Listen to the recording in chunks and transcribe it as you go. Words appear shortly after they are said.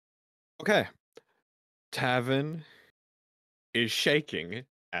Okay. Tavin is shaking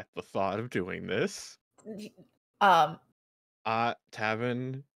at the thought of doing this. Tavin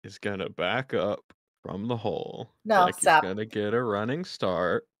is gonna back up from the hole. No, like stop. He's gonna get a running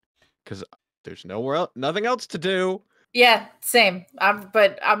start because there's nothing else to do. Yeah, same. I'm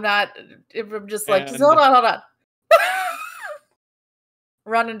not. I'm just like, And hold on.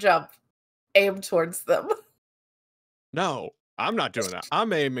 Run and jump. Aim towards them. no, I'm not doing that.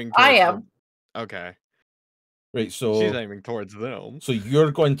 I'm aiming I towards am. them. Okay. Right, so She's aiming towards them. So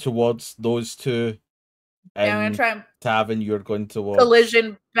you're going towards those two, Yeah, I'm gonna and try and Tavin, you're going towards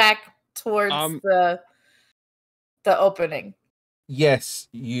collision back towards the opening. Yes,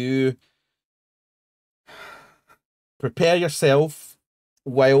 you prepare yourself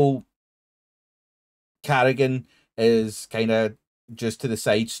while Carrigan is kind of just to the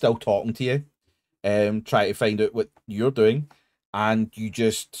side, still talking to you, try to find out what you're doing, and you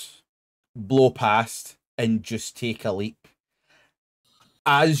just blow past and just take a leap.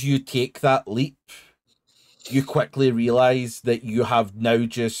 As you take that leap, you quickly realize that you have now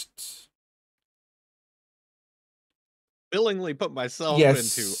just willingly put myself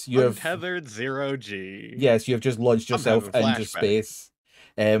into untethered 0G. Yes, you have just launched yourself into space.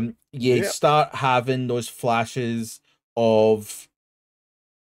 You start having those flashes of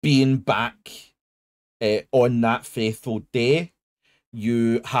being back on that faithful day.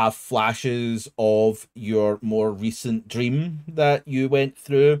 You have flashes of your more recent dream that you went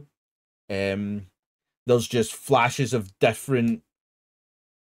through. There's just flashes of different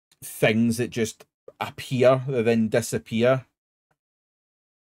things that just appear and then disappear.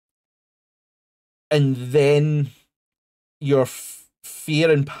 And then your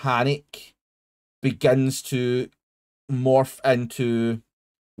fear and panic begins to morph into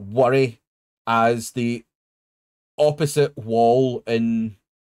worry as the opposite wall and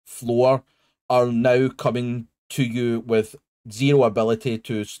floor are now coming to you with zero ability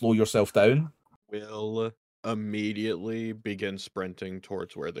to slow yourself down. Will immediately begin sprinting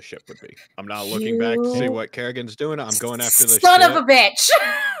towards where the ship would be. I'm not looking back to see what Carrigan's doing. I'm going after the son ship. of a bitch.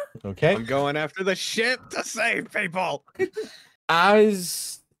 Okay. I'm going after the ship to save people.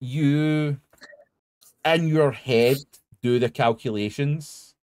 As you, in your head, do the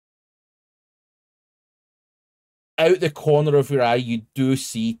calculations, out the corner of your eye, you do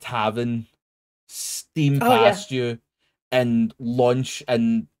see Tavin steam past you and launch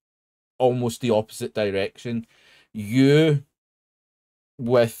in almost the opposite direction. You,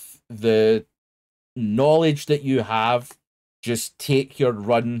 with the knowledge that you have, just take your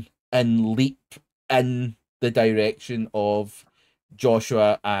run and leap in the direction of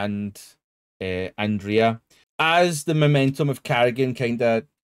Joshua and Andrea. As the momentum of Carrigan kind of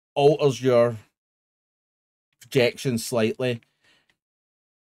alters your projection slightly,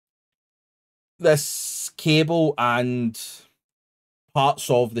 this cable and parts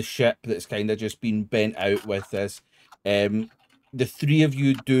of the ship that's kind of just been bent out with this, the three of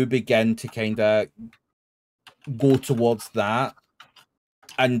you do begin to kind of go towards that.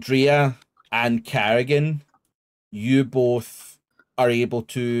 Andrea and Carrigan, you both are able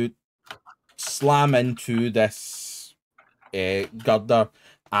to slam into this girder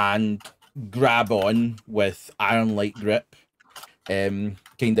and grab on with iron-like grip, kind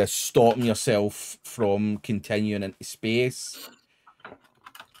of stopping yourself from continuing into space.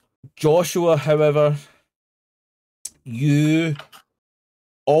 Joshua, however, you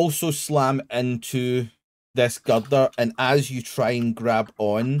also slam into this girder, and as you try and grab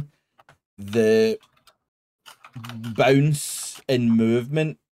on, the bounce and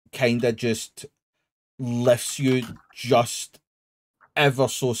movement kind of just lifts you just ever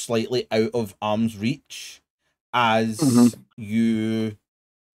so slightly out of arm's reach as you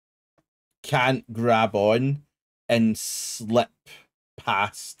can't grab on and slip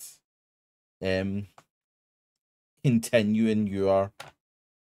past, continuing your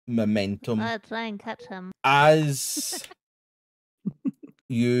momentum. Let's try and catch him. As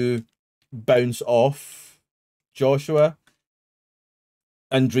you bounce off Joshua,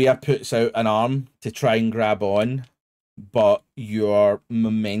 Andrea puts out an arm to try and grab on, but your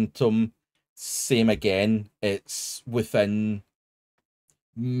momentum, same again, it's within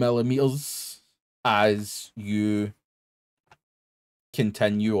millimeters as you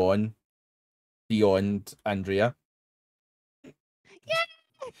continue on beyond Andrea. Yeah!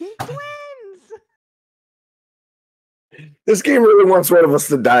 Twins! This game really wants one of us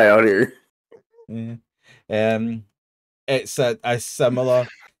to die out here. Yeah. It's a similar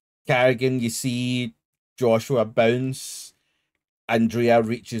Carrigan. You see Joshua bounce. Andrea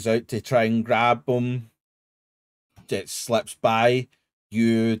reaches out to try and grab him. It slips by.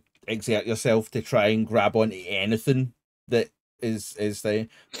 You exert yourself to try and grab onto anything that is there.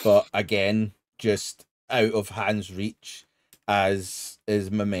 But again, just out of hand's reach as his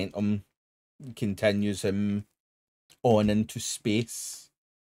momentum continues him on into space.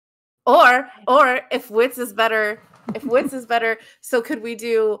 Or if wits is better, so could we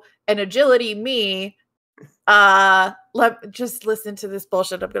do an agility me? Just listen to this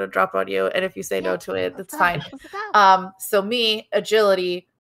bullshit I'm gonna drop on you, and if you say no to it, that's fine. So me, agility,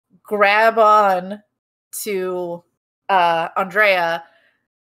 grab on to Andrea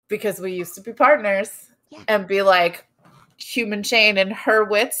because we used to be partners, and be like human chain and her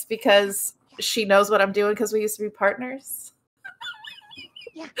wits because she knows what I'm doing because we used to be partners.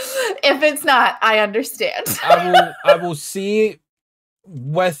 Yeah. If it's not, I understand. I will say,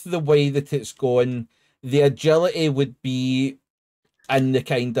 with the way that it's going, the agility would be in the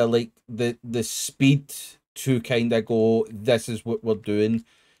kind of like the speed to kind of go, this is what we're doing.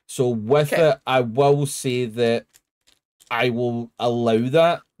 So with it, I will say that I will allow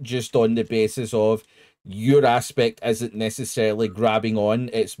that just on the basis of your aspect isn't necessarily grabbing on.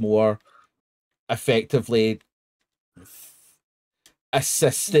 It's more effectively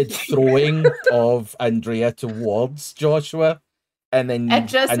assisted throwing of Andrea towards Joshua. And then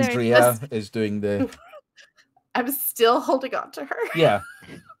Andrea is doing the... I'm still holding on to her. Yeah.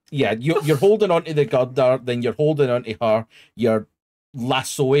 Yeah, you're holding on to the girder, then you're holding on to her. You're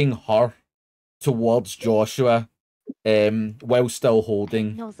lassoing her towards Joshua while still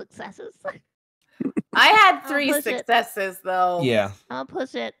holding. No successes. I had 3 successes, though. Yeah. I'll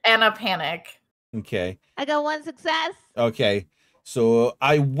push it. And a panic. Okay. I got 1 success. Okay. So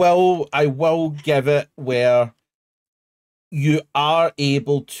I will give it where you are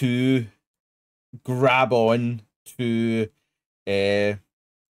able to grab on to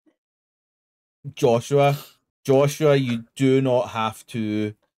Joshua. Joshua, you do not have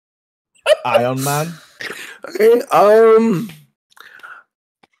to Iron Man. Okay, I'm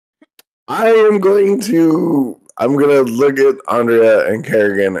gonna look at Andrea and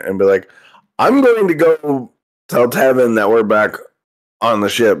Carrigan and be like, I'm going to go tell Tavin that we're back on the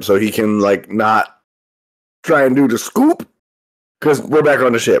ship so he can like not try and do the scoop because we're back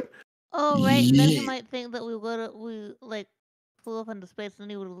on the ship. Oh right, and then he might think that we flew off into space and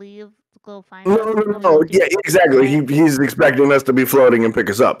he would leave to go find us. No. Yeah, exactly. He's expecting us to be floating and pick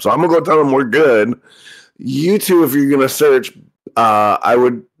us up. So I'm gonna go tell him we're good. You two, if you're gonna search, I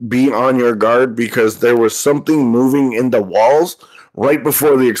would be on your guard because there was something moving in the walls right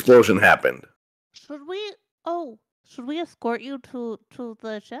before the explosion happened. Should we escort you to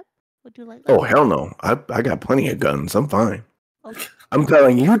the ship? Would you like that? Oh hell no! I got plenty of guns. I'm fine. Okay. I'm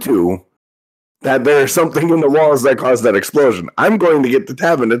telling you two that there's something in the walls that caused that explosion. I'm going to get to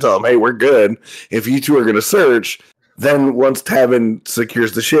Tavin to tell him, hey, we're good. If you two are going to search, then once Tavin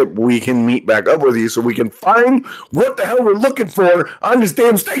secures the ship, we can meet back up with you so we can find what the hell we're looking for on this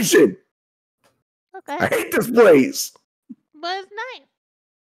damn station. Okay. I hate this place. But it's nice.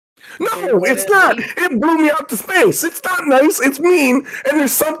 No, it's not. It blew me out to space. It's not nice. It's mean. And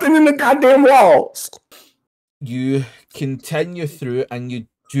there's something in the goddamn walls. You continue through and you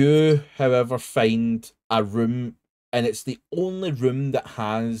do, however, find a room, and it's the only room that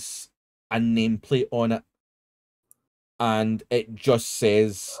has a nameplate on it. And it just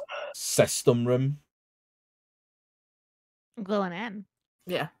says system room. I'm going in.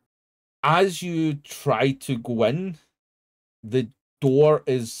 Yeah. As you try to go in, the door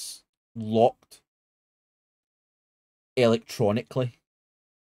is locked electronically.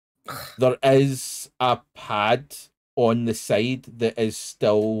 There is a pad on the side that is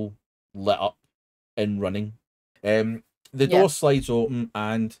still lit up and running. The door slides open,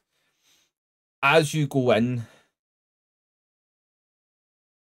 and as you go in,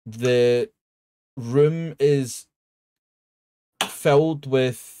 the room is filled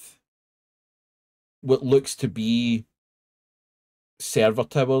with what looks to be server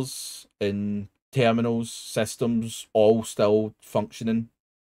towers and terminals, systems, all still functioning.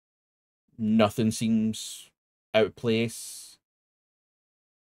 Nothing seems out of place.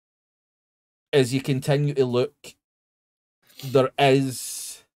 As you continue to look, there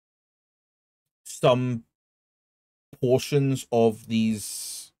is some portions of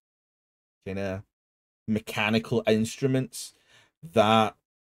these kind of mechanical instruments that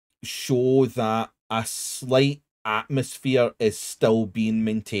show that a slight atmosphere is still being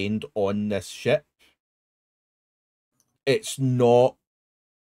maintained on this ship. It's not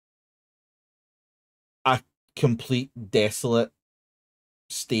a complete desolate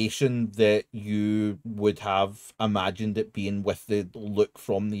station that you would have imagined it being with the look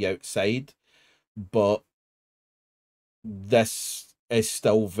from the outside, but this is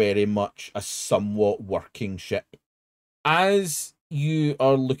still very much a somewhat working ship. As you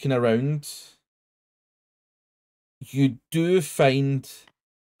are looking around, you do find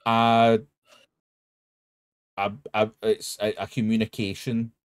it's a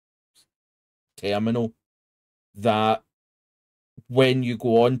communication terminal that when you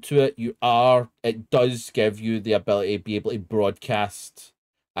go onto it, it does give you the ability to be able to broadcast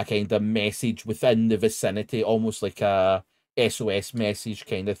a kind of message within the vicinity, almost like a SOS message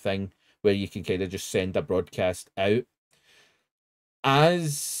kind of thing, where you can kind of just send a broadcast out.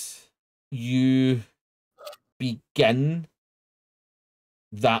 As you begin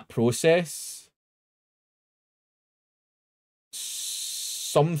that process,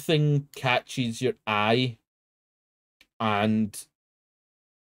 something catches your eye and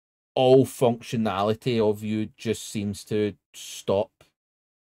all functionality of you just seems to stop.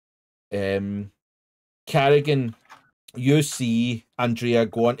 Carrigan, you see Andrea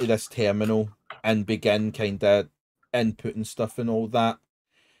go onto this terminal and begin kind of inputting stuff and all that.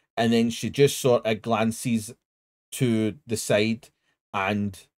 And then she just sort of glances to the side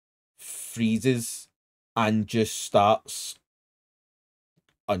and freezes and just starts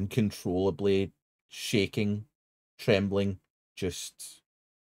uncontrollably shaking, trembling, just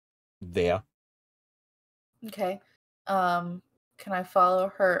there. Okay. Can I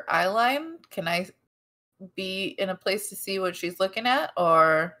follow her eye line? Can I be in a place to see what she's looking at,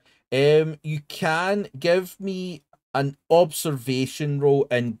 or you can give me an observation roll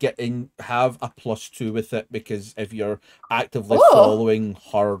and have a +2 with it, because if you're actively following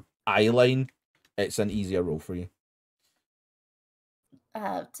her eye line, it's an easier roll for you.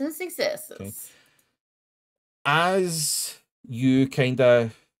 2 successes. Okay. As you kind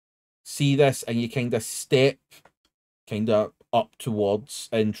of see this and you kind of step kind of up towards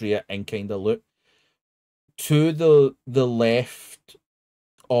Andrea and kind of look to the left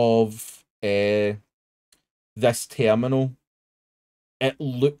of this terminal, it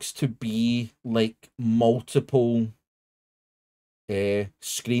looks to be like multiple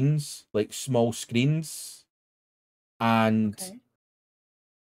screens, like small screens, and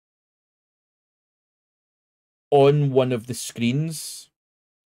on one of the screens,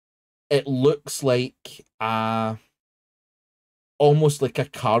 it looks like almost like a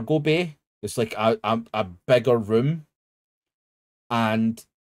cargo bay. It's like a bigger room, and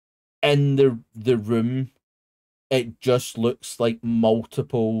in the room, it just looks like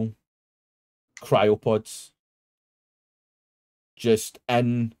multiple cryopods just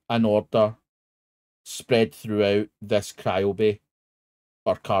in an order spread throughout this cryo bay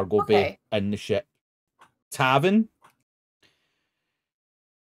or cargo bay in the ship. Tavin,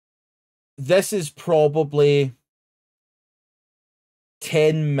 this is probably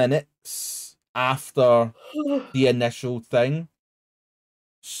 10 minutes after the initial thing.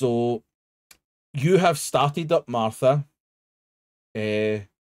 So you have started up Martha,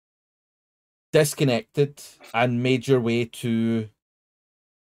 disconnected, and made your way to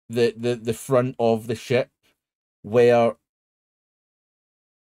the front of the ship, where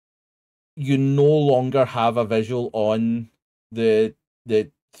you no longer have a visual on the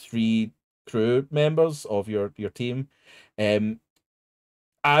 3 crew members of your team.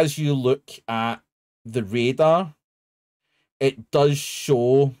 As you look at the radar, it does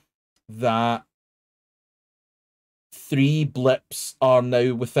show that 3 blips are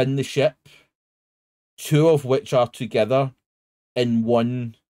now within the ship, 2 of which are together, and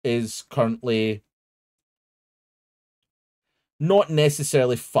 1 is currently not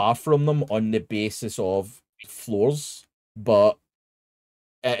necessarily far from them on the basis of floors, but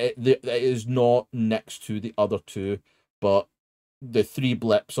it is not next to the other 2, but the 3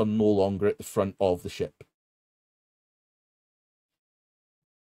 blips are no longer at the front of the ship.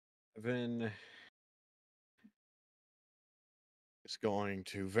 Tavin is going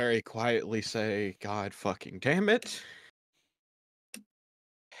to very quietly say, "God fucking damn it."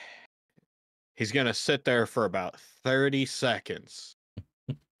 He's going to sit there for about 30 seconds.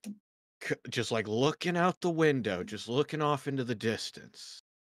 Just like looking out the window, just looking off into the distance.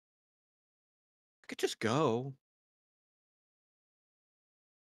 I could just go.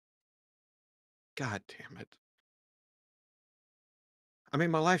 God damn it. I mean,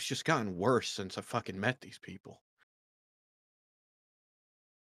 my life's just gotten worse since I fucking met these people.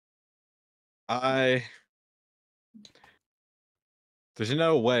 There's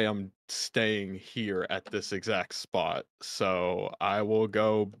no way I'm staying here at this exact spot, so I will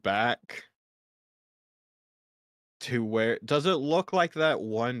go back to where... Does it look like that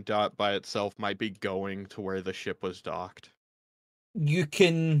one dot by itself might be going to where the ship was docked? You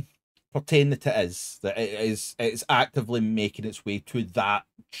can pretend that it's actively making its way to that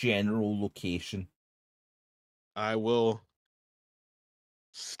general location. I will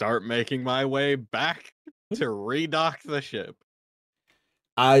start making my way back to redock the ship.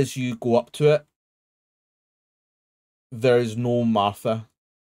 As you go up to it, there is no Martha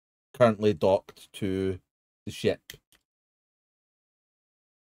currently docked to the ship.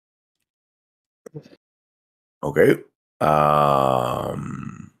 Okay.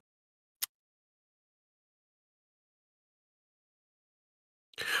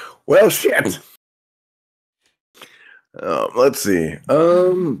 Well, shit. Let's see.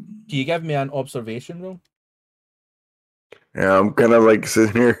 Can you give me an observation roll? Yeah, I'm kind of like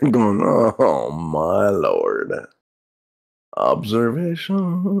sitting here going, "Oh my lord."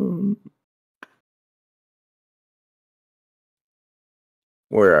 Observation.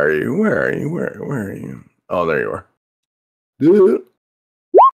 Where are you? Where are you? Where are you? Oh, there you are. Dude.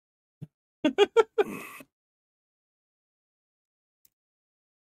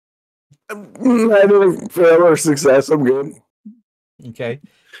 I didn't fail or success. I'm good. Okay.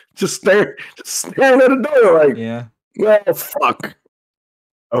 Just staring at the door like, Yeah. well, fuck.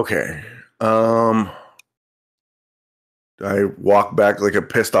 Okay. Do I walk back like a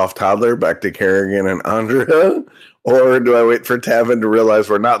pissed off toddler back to Carrigan and Andrea? Or do I wait for Tavin to realize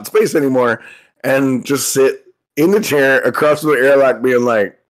we're not in space anymore and just sit in the chair across from the airlock being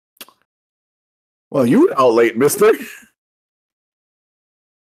like, well, you were out late, mister.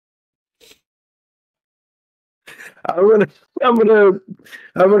 I'm gonna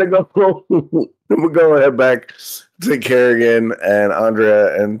go head back to Carrigan and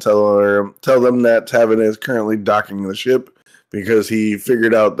Andrea and tell them that Tavin is currently docking the ship because he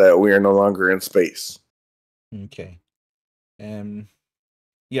figured out that we are no longer in space. Okay.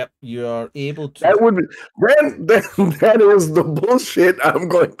 Yep, you are able to. That is the bullshit I'm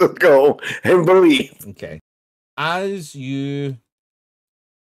going to go and believe. Okay. As you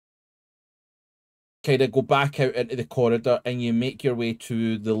kind of go back out into the corridor and you make your way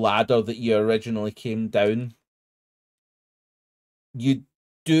to the ladder that you originally came down, you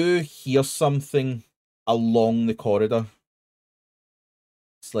do hear something along the corridor.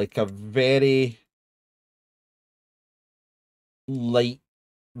 It's like a very light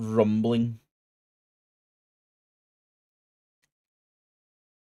rumbling.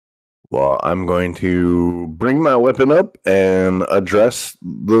 Well, I'm going to bring my weapon up and address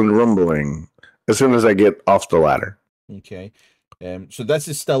the rumbling as soon as I get off the ladder. Okay. So this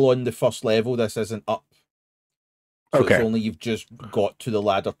is still on the first level. This isn't up. So okay. It's only you've just got to the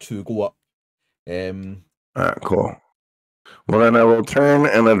ladder to go up. Cool. Well, then I will turn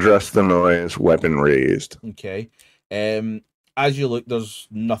and address the noise, weapon raised. Okay. As you look, there's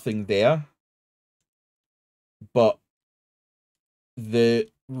nothing there. But the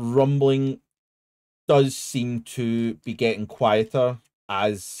rumbling does seem to be getting quieter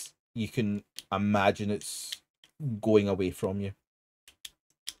as you can imagine it's going away from you.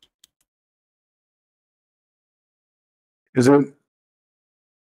 Is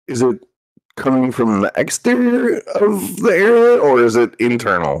it coming from the exterior of the area, or is it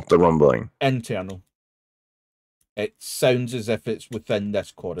internal, the rumbling? Internal. It sounds as if it's within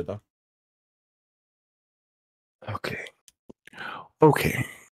this corridor. Okay.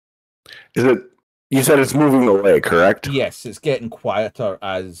 Is it? You said it's moving away, correct? Yes, it's getting quieter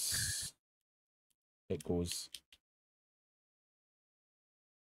as it goes.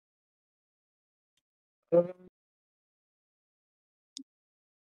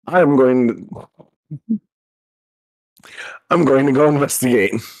 I'm going to go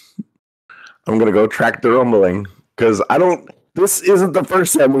investigate. I'm going to go track the rumbling because this isn't the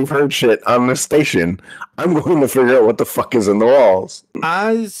first time we've heard shit on this station. I'm going to figure out what the fuck is in the walls.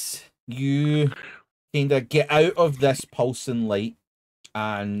 As you kind of get out of this pulsing light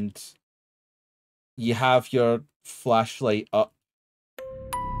and you have your flashlight up,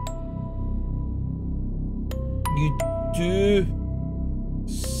 you do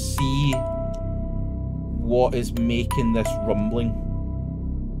see what is making this rumbling.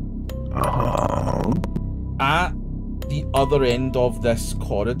 At the other end of this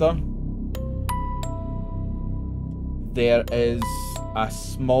corridor, there is a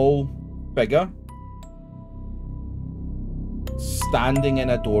small figure standing in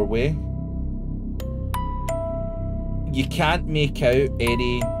a doorway. You can't make out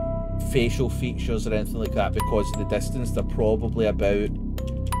any facial features or anything like that because of the distance. They're probably about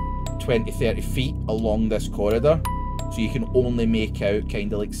 20-30 feet along this corridor, so you can only make out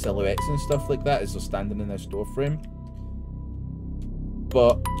kind of like silhouettes and stuff like that as they're standing in this door frame.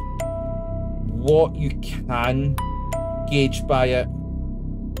 But what you can gauge by it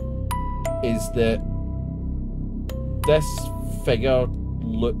is that this figure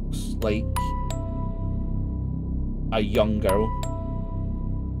looks like a young girl.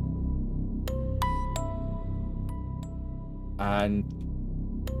 And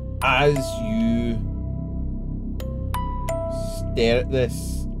as you stare at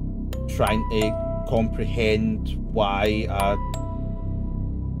this, trying to comprehend why a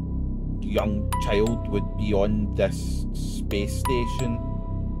young child would be on this space station,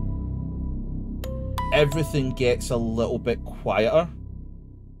 everything gets a little bit quieter.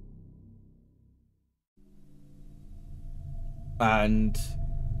 And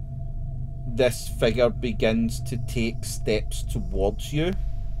this figure begins to take steps towards you.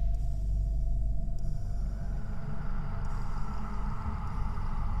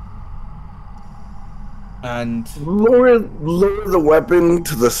 And lower the weapon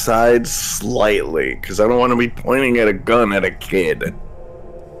to the side slightly, because I don't want to be pointing at a gun at a kid.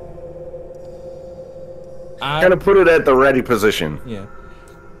 Kind of put it at the ready position. Yeah.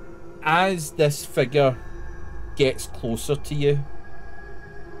 As this figure gets closer to you,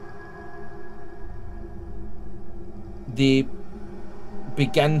 they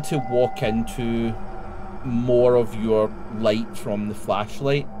begin to walk into more of your light from the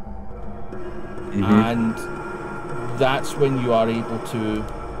flashlight. And that's when you are able to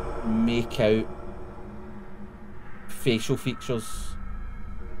make out facial features.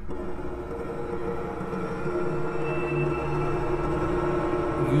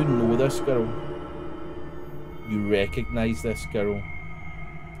 You know this girl. You recognize this girl.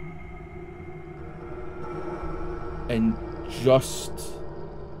 And just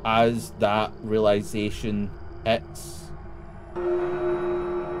as that realization hits,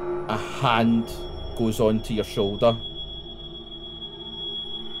 a hand goes onto your shoulder.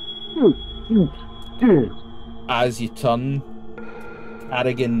 As you turn,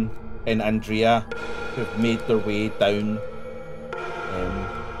 Carrigan and Andrea have made their way down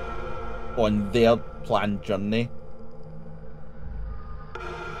on their planned journey.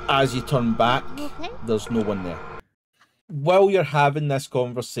 As you turn back, there's no one there. While you're having this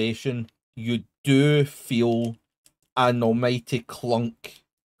conversation, you do feel an almighty clunk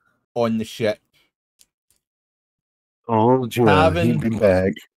on the ship. Oh, Tavin,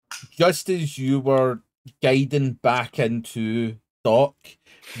 back. Just as you were guiding back into dock,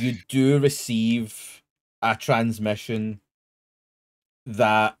 you do receive a transmission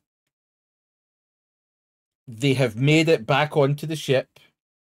that they have made it back onto the ship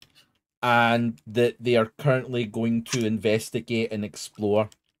and that they are currently going to investigate and explore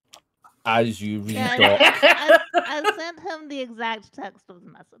as you redock. I sent him the exact text of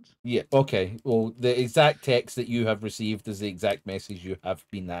the message. Yeah, okay. Well, the exact text that you have received is the exact message you have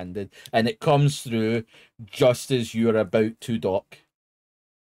been handed, and it comes through just as you're about to dock.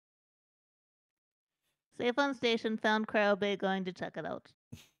 Safe on station, found Cryo Bay, going to check it out.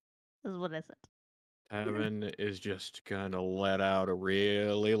 This is what I said. Tavin is just gonna let out a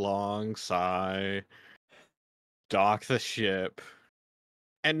really long sigh, dock the ship,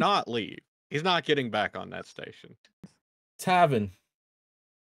 and not leave. He's not getting back on that station. Tavin.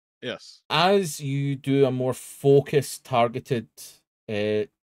 Yes. As you do a more focused, targeted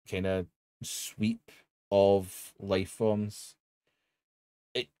kind of sweep of life forms,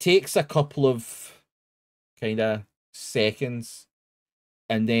 it takes a couple of kind of seconds,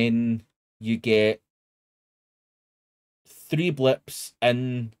 and then you get 3 blips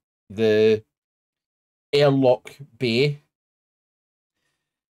in the airlock bay.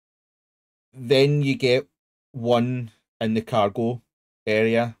 Then you get 1 in the cargo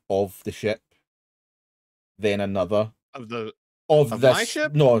area of the ship. Then another Of this, my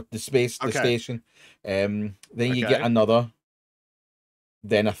ship? No, the space, the Okay. station. Then you get another,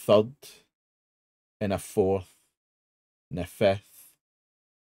 then a 3rd, and a 4th, and a 5th,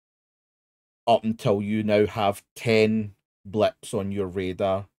 up until you now have 10 blips on your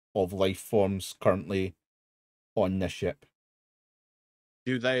radar of life forms currently on this ship.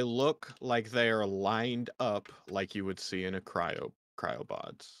 Do they look like they are lined up like you would see in a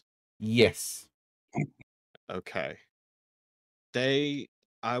cryobots? Yes. Okay.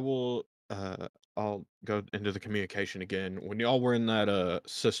 I'll go into the communication again. When y'all were in that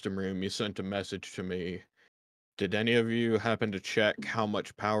system room, you sent a message to me. Did any of you happen to check how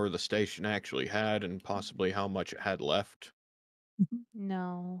much power the station actually had and possibly how much it had left?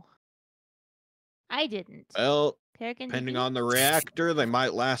 No. I didn't. Well, Carrigan, depending on the reactor, they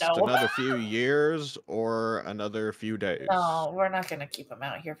might last No. another few years or another few days. No, we're not gonna keep him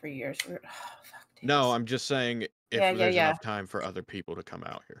out here for years. No, I'm just saying if Yeah, there's yeah. enough time for other people to come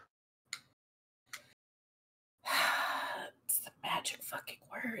out here. It's the magic fucking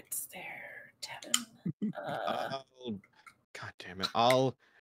words there. Tavin. God damn it.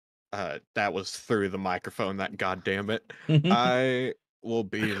 That was through the microphone, that god damn it. I will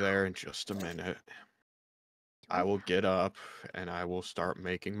be there in just a minute. I will get up and I will start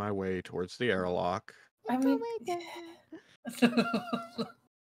making my way towards the airlock. I mean,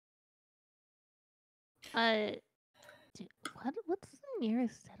 what's the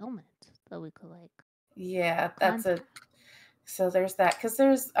nearest settlement that we could like? yeah, that's a. So there's that, because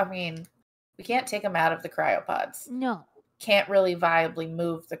we can't take them out of the cryopods. No. Can't really viably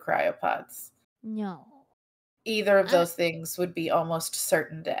move the cryopods. No. Either of those things would be almost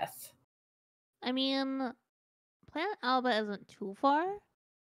certain death. I mean, Planet Alba isn't too far.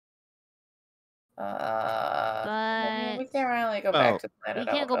 But we can't really go back to Planet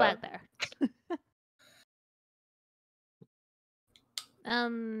Alba. We can't go back there.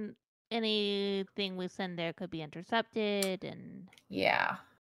 Anything we send there could be intercepted, and yeah.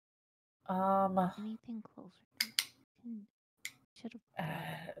 Anything closer? Should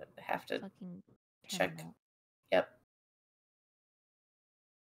have to fucking check. terminal. Yep.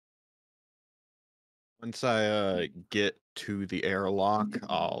 Once I get to the airlock,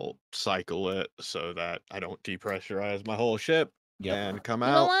 I'll cycle it so that I don't depressurize my whole ship and come You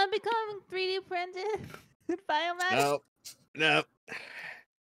out. don't want to become 3D printed biomass? Nope.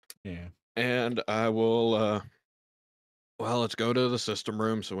 Yeah. And I will, let's go to the system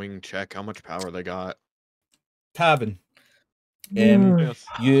room so we can check how much power they got. Tavin. Yes.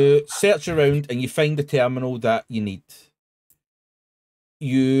 You search around and you find the terminal that you need.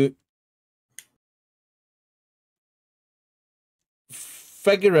 You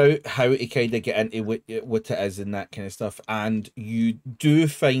figure out how to kind of get into what it is and that kind of stuff, and you do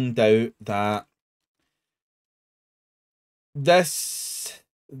find out that this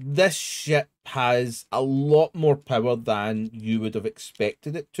ship has a lot more power than you would have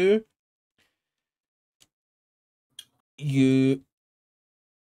expected it to. The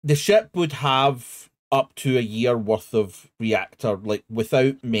ship would have up to a year worth of reactor, like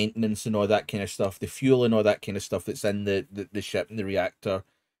without maintenance and all that kind of stuff, the fuel and all that kind of stuff that's in the ship and the reactor.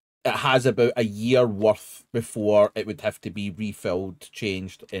 It has about a year worth before it would have to be refilled,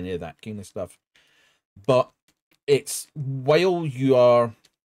 changed, any of that kind of stuff. But it's while you are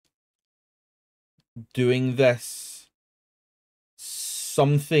doing this,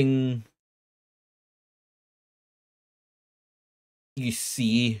 something you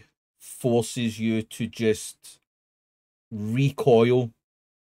see forces you to just recoil,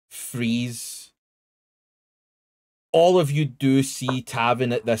 freeze. All of you do see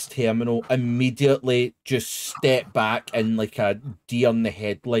Tavin at this terminal immediately just step back in like a deer in the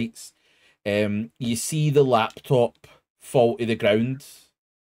headlights. You see the laptop fall to the ground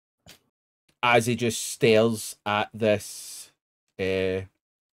as he just stares at this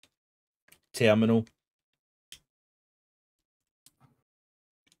terminal.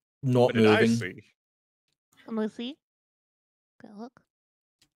 Not What did I moving. see? Can we see? Okay, look.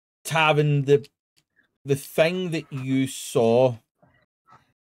 Tavin, the thing that you saw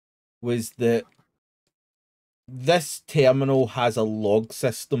was that this terminal has a log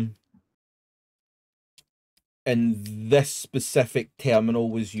system, and this specific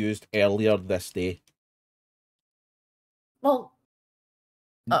terminal was used earlier this day. Well,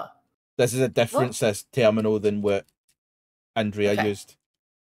 this is a different terminal than what Andrea used.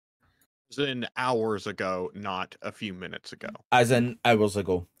 As in hours ago, not a few minutes ago. As in hours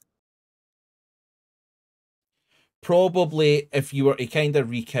ago. Probably, if you were to kind of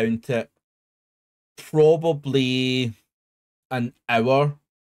recount it, probably an hour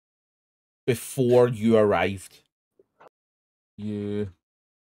before you arrived. You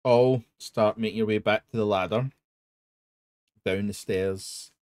all start making your way back to the ladder, down the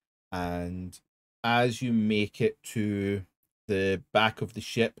stairs, and as you make it to the back of the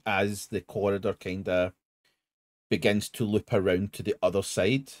ship, as the corridor kind of begins to loop around to the other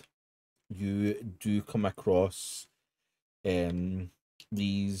side, you do come across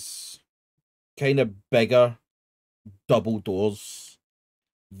these kind of bigger double doors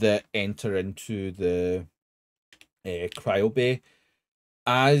that enter into the cryo bay.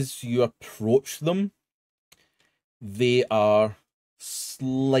 As you approach them, they are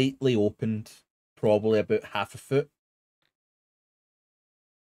slightly opened, probably about half a foot.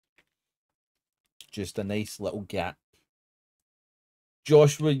 Just a nice little gap.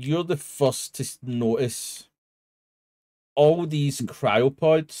 Joshua, you're the first to notice all these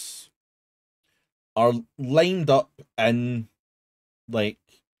cryopods are lined up in like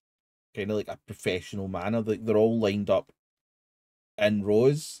kind of like a professional manner. They're all lined up in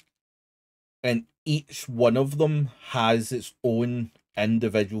rows, and each one of them has its own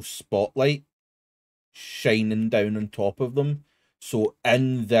individual spotlight shining down on top of them. So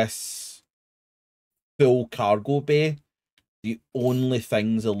in this full cargo bay, the only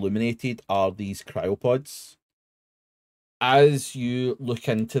things illuminated are these cryopods. As you look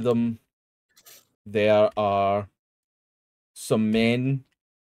into them, there are some men,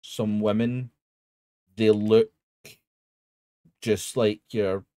 some women. They look just like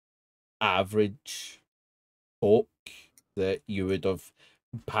your average folk that you would have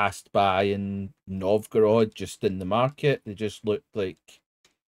passed by in Novgorod, just in the market. They just look like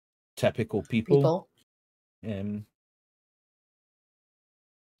typical people.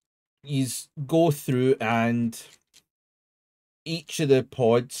 You go through, and each of the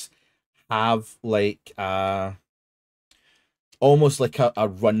pods have like almost like a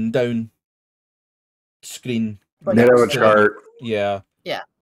rundown screen. They have a chart. Yeah.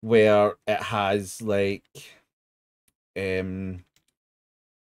 Where it has like their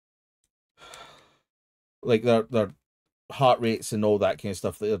heart rates and all that kind of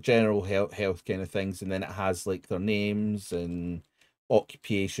stuff, their general health kind of things, and then it has like their names and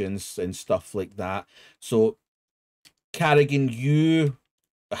occupations and stuff like that. So Carrigan, you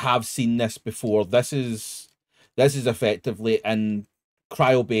have seen this before. This is effectively in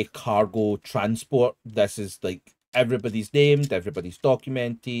cryobay cargo transport. This is like everybody's named, everybody's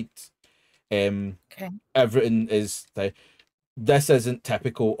documented. Everything is this isn't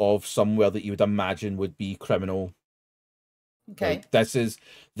typical of somewhere that you would imagine would be criminal. Like, this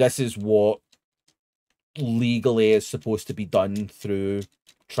is what legally is supposed to be done through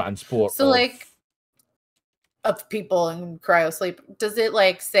transport. So of people in cryosleep, does it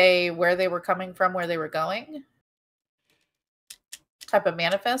like say where they were coming from, where they were going? Type of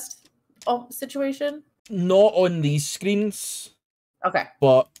manifest situation? Not on these screens. Okay.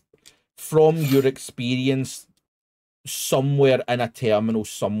 But from your experience, somewhere in a terminal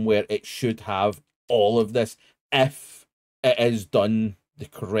somewhere, it should have all of this if it is done the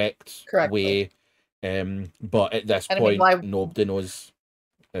correct way. But at this point, nobody knows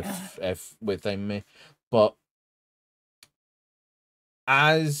if within me. But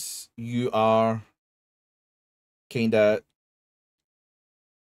as you are kind of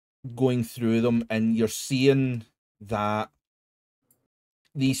going through them, and you're seeing that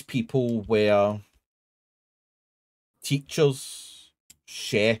these people were teachers,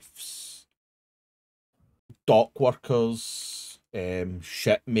 chefs, dock workers,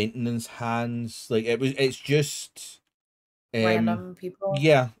 ship maintenance hands. Like it's just random people.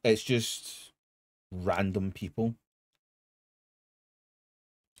 Yeah, it's just random people.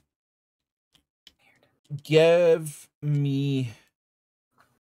 Give me,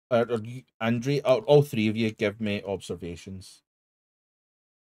 Andrea, all three of you, give me observations.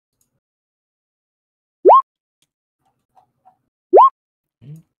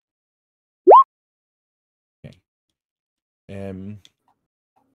 Okay.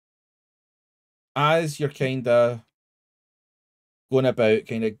 As you're kind of going about,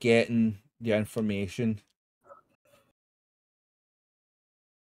 kind of getting the information,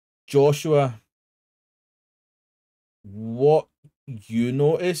 Joshua, what you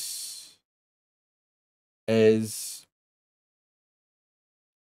notice is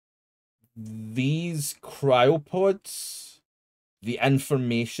these cryopods, the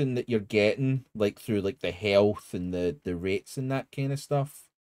information that you're getting, like through like the health and the rates and that kind of stuff,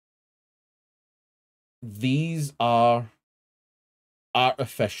 these are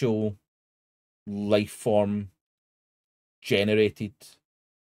artificial life form generated.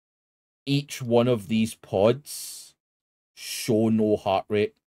 Each one of these pods show no heart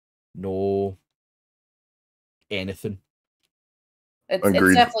rate, no anything. It's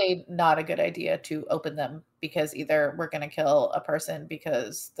definitely not a good idea to open them, because either we're going to kill a person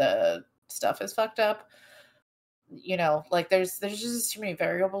because the stuff is fucked up. You know, like there's just too many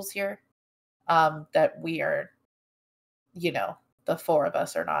variables here that we are, you know, the four of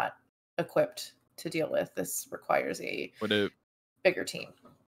us are not equipped to deal with. This requires a bigger team.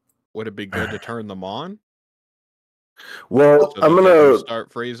 Would it be good to turn them on? Well, so I'm gonna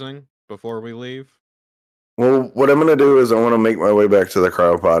start freezing before we leave. Well, what I'm gonna do is I want to make my way back to the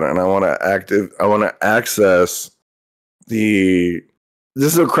cryopod, and I want to access the.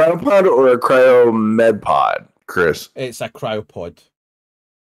 This is a cryopod or a cryomed pod, Chris? It's a cryopod.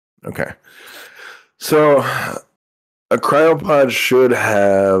 Okay, so a cryopod should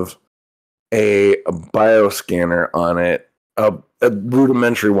have a bioscanner on it, a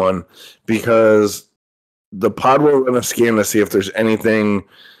rudimentary one, because the pod will run a scan to see if there's anything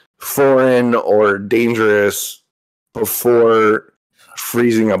foreign or dangerous before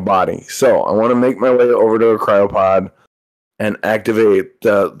freezing a body. So I want to make my way over to a cryopod and activate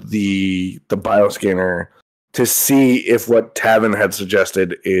the bioscanner to see if what Tavin had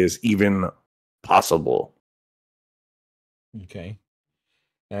suggested is even possible. Okay.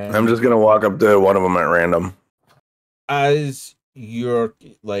 I'm just gonna walk up to one of them at random. As you're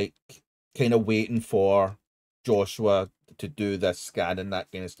like kind of waiting for Joshua to do this scan and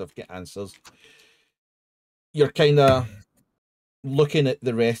that kind of stuff, get answers, you're kind of looking at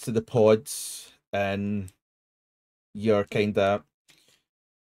the rest of the pods, and you're kind of,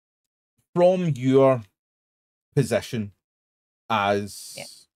 from your position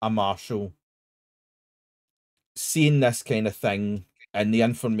as a marshal, seeing this kind of thing and the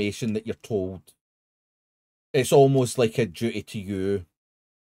information that you're told, it's almost like a duty to you.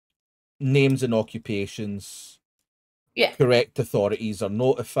 Names and occupations. Yeah. Correct authorities are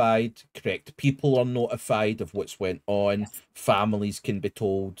notified. Correct people are notified of what's went on. Yes. Families can be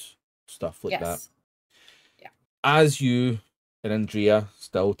told. Stuff like that. Yes. Yeah. As you and Andrea,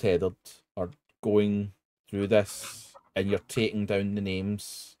 still tethered, are going through this and you're taking down the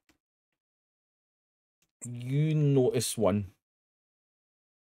names, you notice one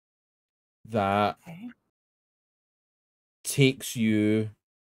that Okay. takes you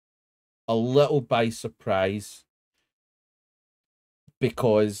a little by surprise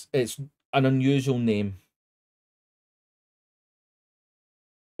because it's an unusual name.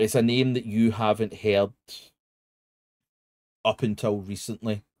 It's a name that you haven't heard up until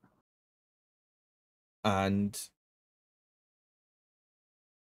recently. And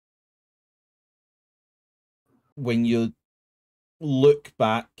when you look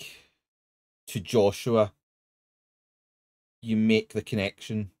back to Joshua, you make the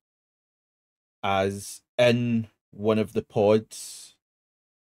connection, as in one of the pods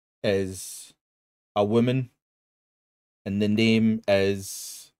is a woman, and the name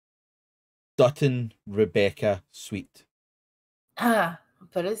is Dutton Rebecca Sweet.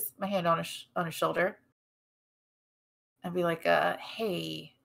 Put my hand on his shoulder and be like,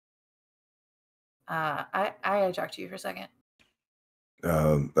 hey, I talk to you for a second.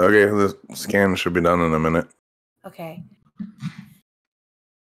 Okay, the scan should be done in a minute. Okay.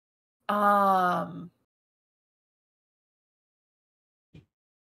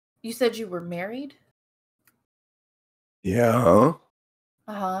 You said you were married? Yeah.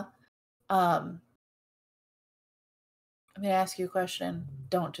 Uh-huh. I'm gonna ask you a question.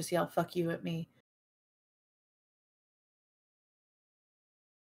 Don't just yell "fuck you" at me.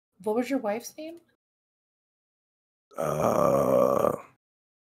 What was your wife's name?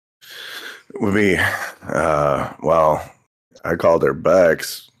 Would be well, I called her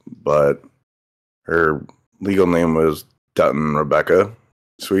Bex, but her legal name was Dutton Rebecca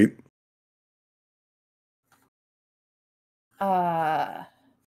Sweet.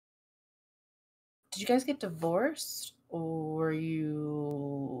 Did you guys get divorced, or were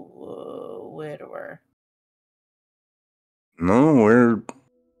you a widower? No, we're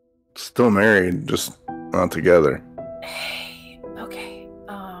still married, just not together. Hey, okay.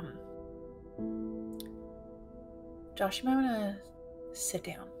 Josh, you might want to sit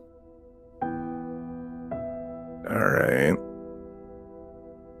down. All right.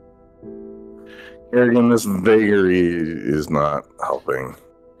 Carrigan, this vagary is not helping.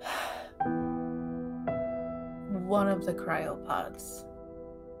 One of the cryopods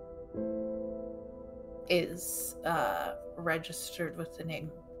is registered with the name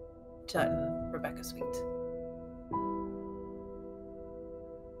Dutton Rebecca Sweet.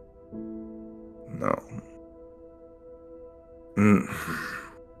 No.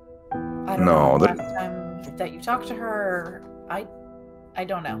 I don't know the last time that you talked to her. I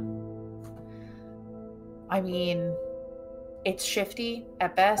don't know. I mean, it's shifty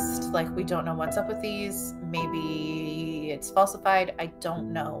at best. Like, we don't know what's up with these. Maybe it's falsified. I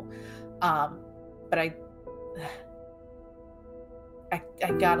don't know. But I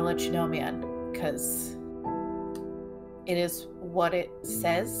gotta let you know, man, because it is what it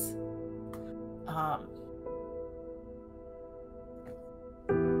says.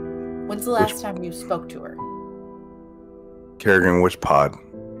 When's the last time you spoke to her? Carrigan, which pod?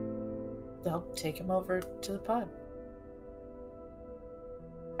 They'll take him over to the pod.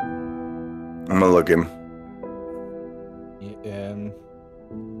 I'm gonna look in.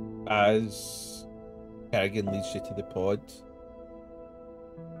 As Carrigan leads you to the pod,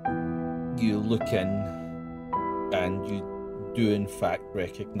 you look in and you do in fact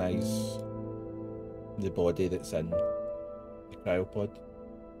recognize the body that's in the cryopod.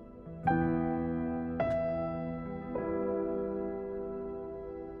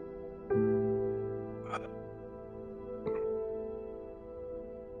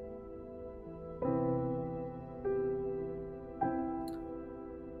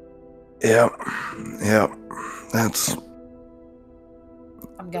 Yep. That's.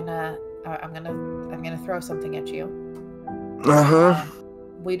 I'm gonna throw something at you. Uh-huh.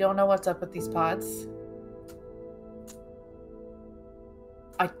 We don't know what's up with these pods.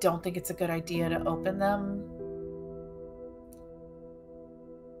 I don't think it's a good idea to open them.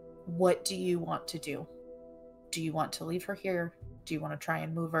 What do you want to do? Do you want to leave her here? Do you want to try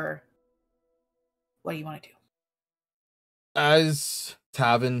and move her? What do you want to do? As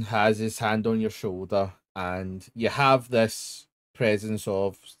Tavin has his hand on your shoulder and you have this presence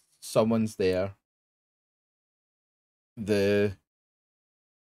of someone's there, the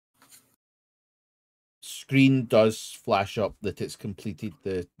screen does flash up that it's completed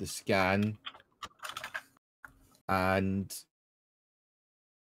the scan, and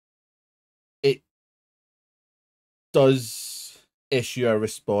it does issue a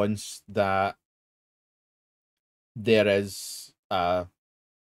response that there is a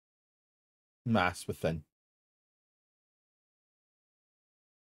mass within.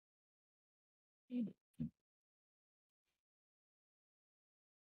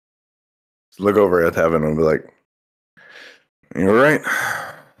 Look over at Tavin and be like, "You're right.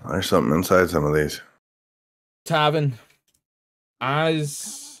 There's something inside some of these." Tavin,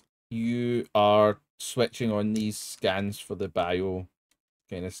 as you are switching on these scans for the bio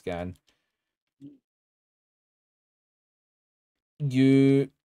kind of scan,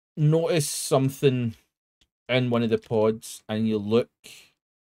 you notice something in one of the pods and you look,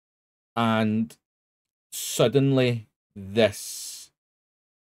 and suddenly this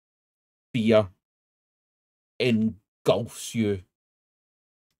fear engulfs you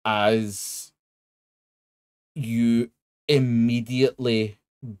as you immediately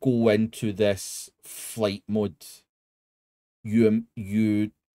go into this flight mode.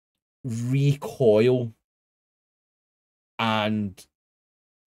 You recoil and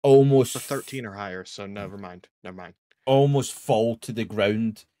almost It's a 13 or higher, so never mind. Almost fall to the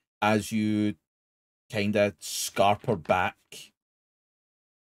ground as you kind of scarper back.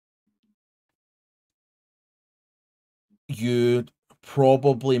 You'd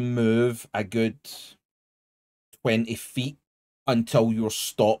probably move a good 20 feet until you're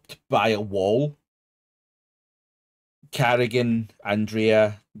stopped by a wall. Carrigan,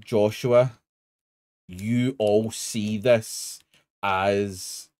 Andrea, Joshua, you all see this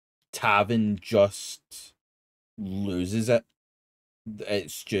as Tavin just loses it.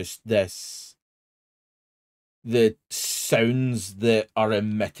 It's just this. The sounds that are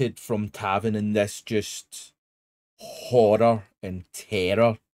emitted from Tavin in this just horror and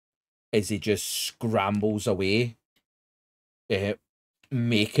terror as he just scrambles away,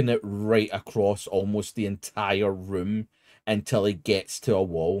 making it right across almost the entire room until he gets to a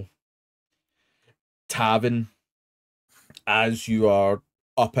wall. Tavin, as you are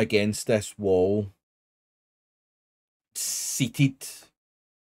up against this wall, seated,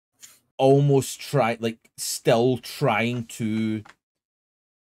 almost still trying to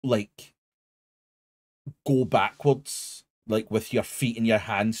go backwards, with your feet and your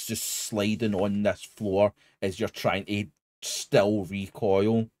hands just sliding on this floor as you're trying to still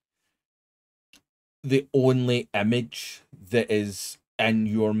recoil. The only image that is in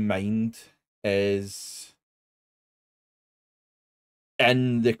your mind is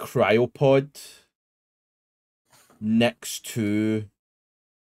in the cryopod next to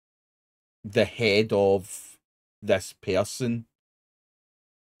the head of this person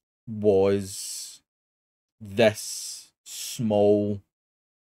was this small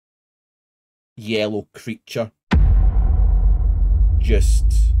yellow creature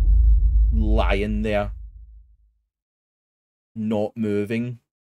just lying there, not moving.